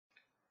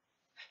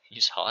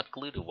Use hot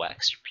glue to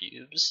wax your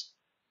pubes?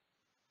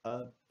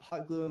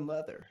 Hot glue and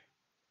leather.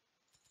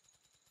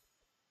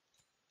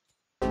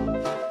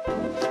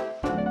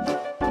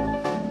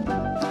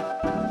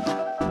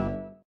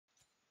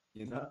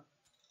 You know?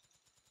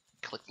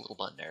 Click the little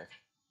button, Eric.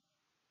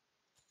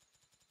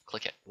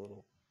 Click it.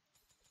 Little.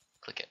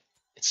 Click it.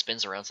 It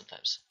spins around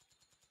sometimes.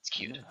 It's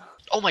cute. Yeah.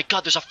 Oh my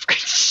god, there's a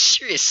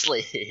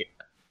seriously!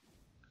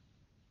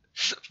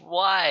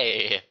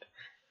 Why?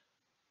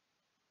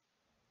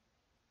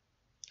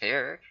 Hey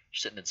Eric, you're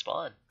sitting in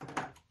spawn.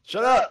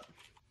 Shut up!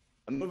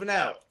 I'm moving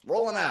out.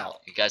 Rolling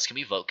out. You guys, can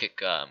we vote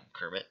kick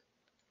Kermit?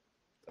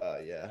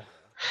 Yeah.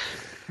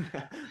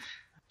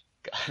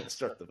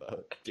 Start the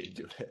vote. Dude,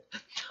 do it.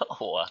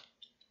 No.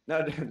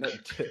 No, dude, no,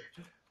 dude.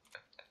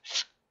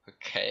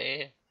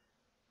 Okay.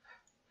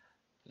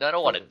 No, I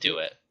don't want to do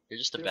it. You're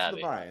just a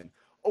babby.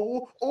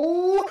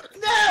 Oh,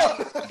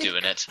 no! I'm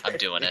doing it. I'm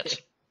doing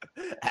it.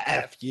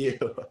 F you.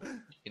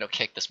 You know,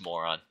 kick this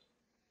moron.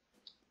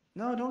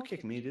 No, don't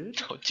kick me,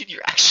 dude. No, dude,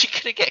 you're actually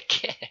gonna get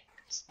kicked.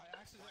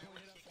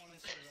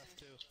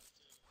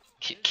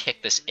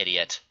 Kick this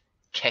idiot.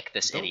 Kick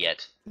this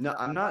idiot. No,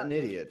 I'm not an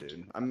idiot,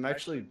 dude. I'm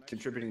actually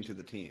contributing to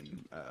the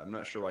team. I'm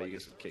not sure why you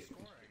guys would kick me.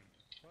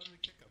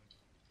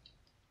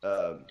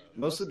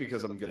 Mostly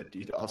because I'm gonna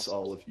DDoS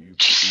all of you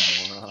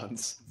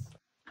morons.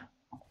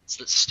 It's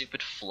that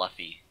stupid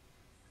fluffy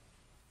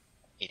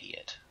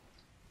idiot.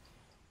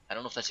 I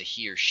don't know if that's a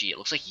he or she. It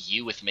looks like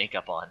you with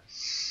makeup on.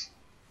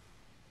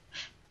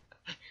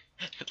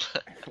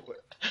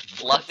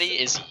 Fluffy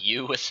is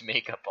you with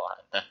makeup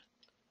on.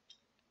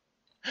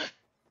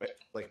 Wait,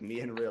 like me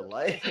in real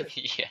life?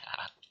 Yeah.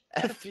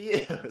 F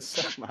you,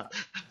 so much.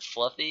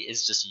 Fluffy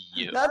is just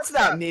you. That's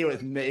not me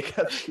with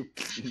makeup, you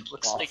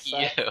Looks like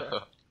you.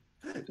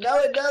 No,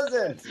 it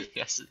doesn't!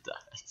 Yes, it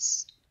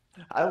does.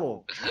 I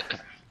will...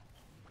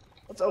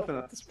 Let's open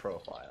up this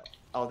profile.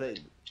 Oh,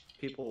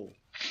 people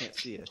can't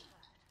see it.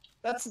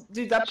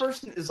 Dude, that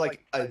person is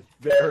like a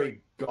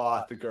very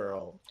goth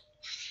girl.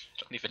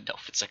 I don't even know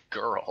if it's a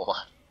girl.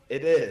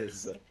 It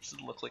is. It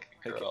doesn't look like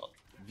a girl.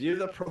 Okay. View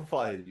the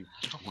profile, you...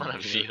 I don't want to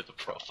view the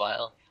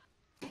profile.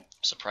 I'm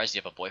surprised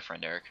you have a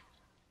boyfriend, Eric.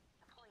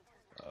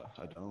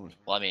 I don't.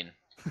 Well, I mean,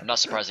 I'm not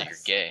surprised that you're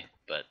gay,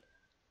 but...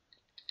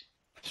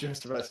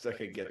 Just surprised I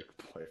could get a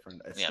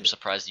boyfriend. Yeah, I'm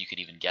surprised you could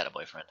even get a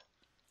boyfriend.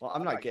 Well,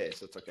 I'm not gay,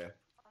 so it's okay.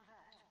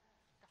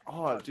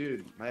 Oh,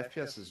 dude, my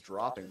FPS is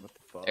dropping. What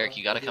the fuck? Eric,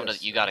 you gotta come to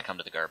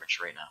the garbage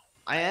right now.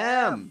 I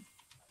am.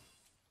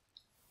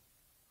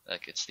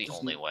 Like, it's the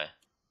only way.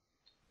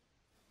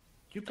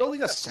 You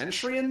building a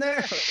sentry in there?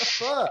 What the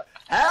fuck?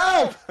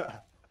 Help!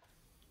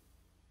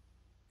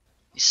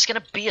 This is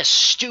gonna be a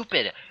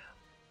stupid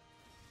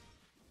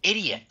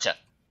idiot.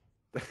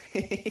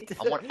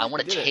 I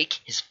want to take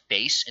his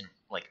face and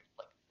like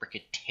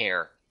freaking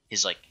tear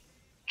his like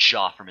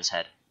jaw from his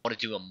head. I want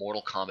to do a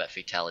Mortal Kombat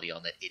fatality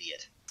on that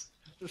idiot.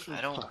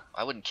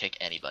 I wouldn't kick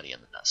anybody in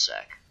the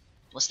nutsack.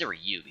 Unless they were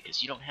you,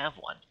 because you don't have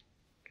one.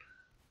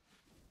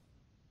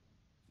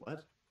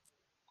 What?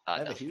 I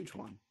have a huge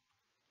one.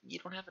 You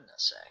don't have a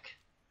nutsack.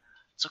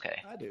 It's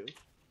okay. I do.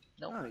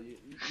 Nope. No, you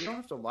don't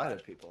have to lie to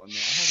people. I mean, I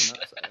have a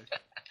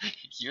nutsack.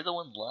 You're the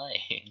one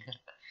lying.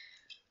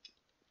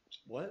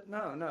 What?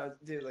 No,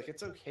 dude, like,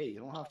 it's okay. You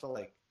don't have to,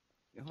 like,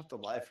 you don't have to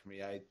lie for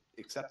me. I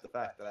accept the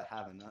fact that I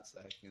have a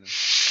nutsack, you know?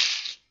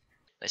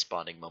 Nice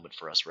bonding moment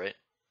for us, right?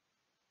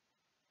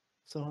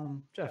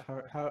 So, Jeff,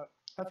 how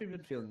have you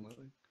been feeling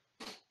lately?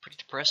 Pretty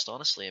depressed,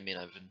 honestly. I mean,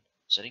 I've been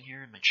sitting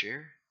here in my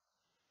chair.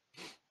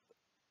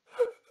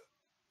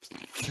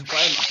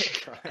 Why am I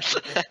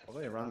crying? All the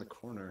way around the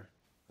corner.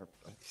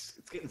 It's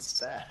getting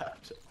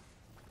stabbed.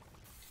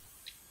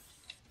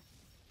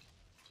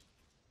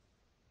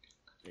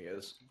 He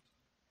is.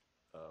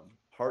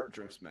 Heart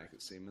drinks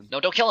maggot semen.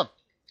 No, don't kill him!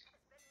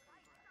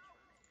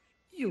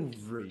 You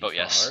retard. Vote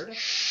yes. Dude.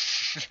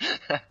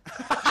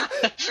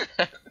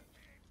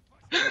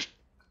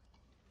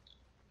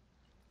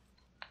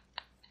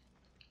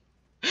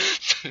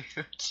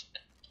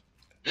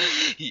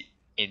 He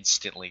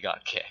instantly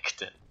got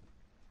kicked.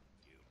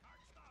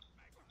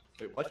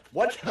 Wait, what?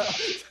 What?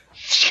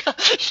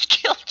 He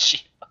killed you!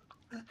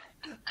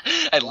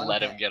 I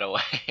let him get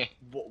away.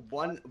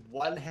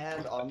 One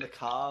hand on the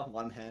car,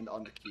 one hand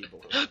on the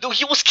keyboard. No,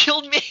 he almost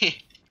killed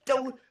me!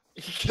 Don't!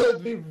 He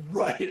killed me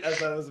right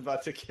as I was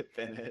about to get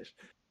finished.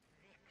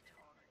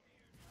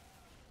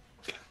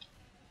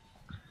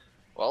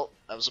 Well,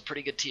 that was a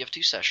pretty good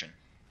TF2 session.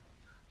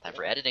 Time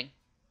for editing.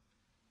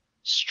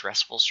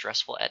 Stressful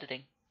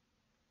editing.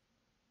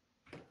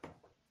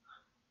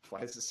 Why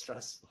is it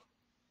stressful?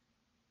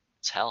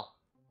 It's hell.